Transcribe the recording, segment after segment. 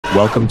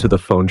Welcome to the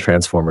Phone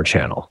Transformer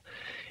channel.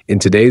 In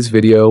today's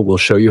video, we'll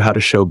show you how to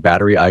show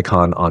battery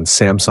icon on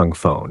Samsung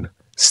phone,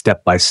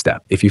 step by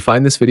step. If you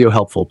find this video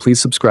helpful,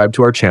 please subscribe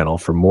to our channel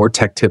for more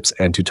tech tips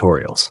and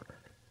tutorials.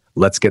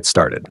 Let's get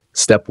started.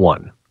 Step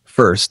 1.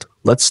 First,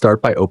 let's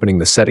start by opening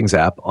the Settings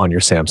app on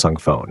your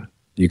Samsung phone.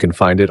 You can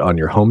find it on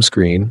your home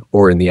screen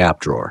or in the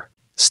app drawer.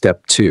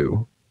 Step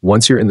 2.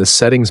 Once you're in the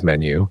Settings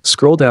menu,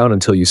 scroll down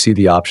until you see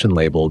the option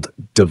labeled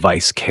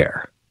Device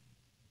Care.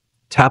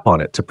 Tap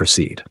on it to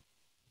proceed.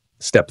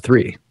 Step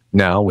 3.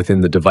 Now,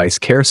 within the Device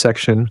Care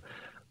section,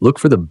 look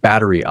for the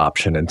Battery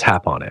option and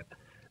tap on it.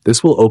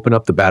 This will open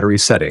up the battery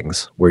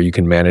settings, where you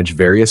can manage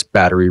various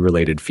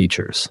battery-related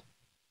features.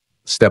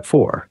 Step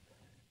 4.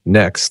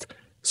 Next,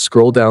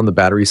 scroll down the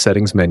battery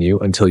settings menu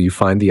until you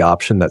find the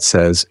option that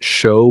says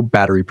Show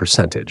Battery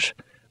Percentage.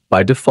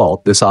 By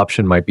default, this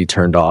option might be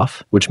turned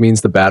off, which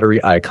means the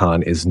battery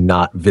icon is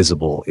not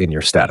visible in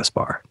your status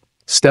bar.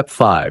 Step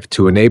 5.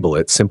 To enable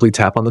it, simply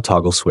tap on the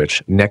toggle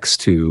switch next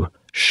to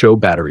Show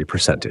Battery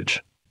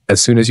Percentage.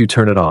 As soon as you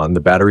turn it on, the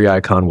battery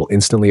icon will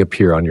instantly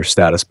appear on your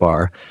status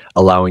bar,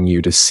 allowing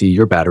you to see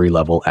your battery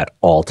level at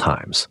all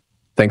times.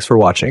 Thanks for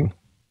watching,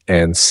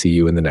 and see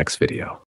you in the next video.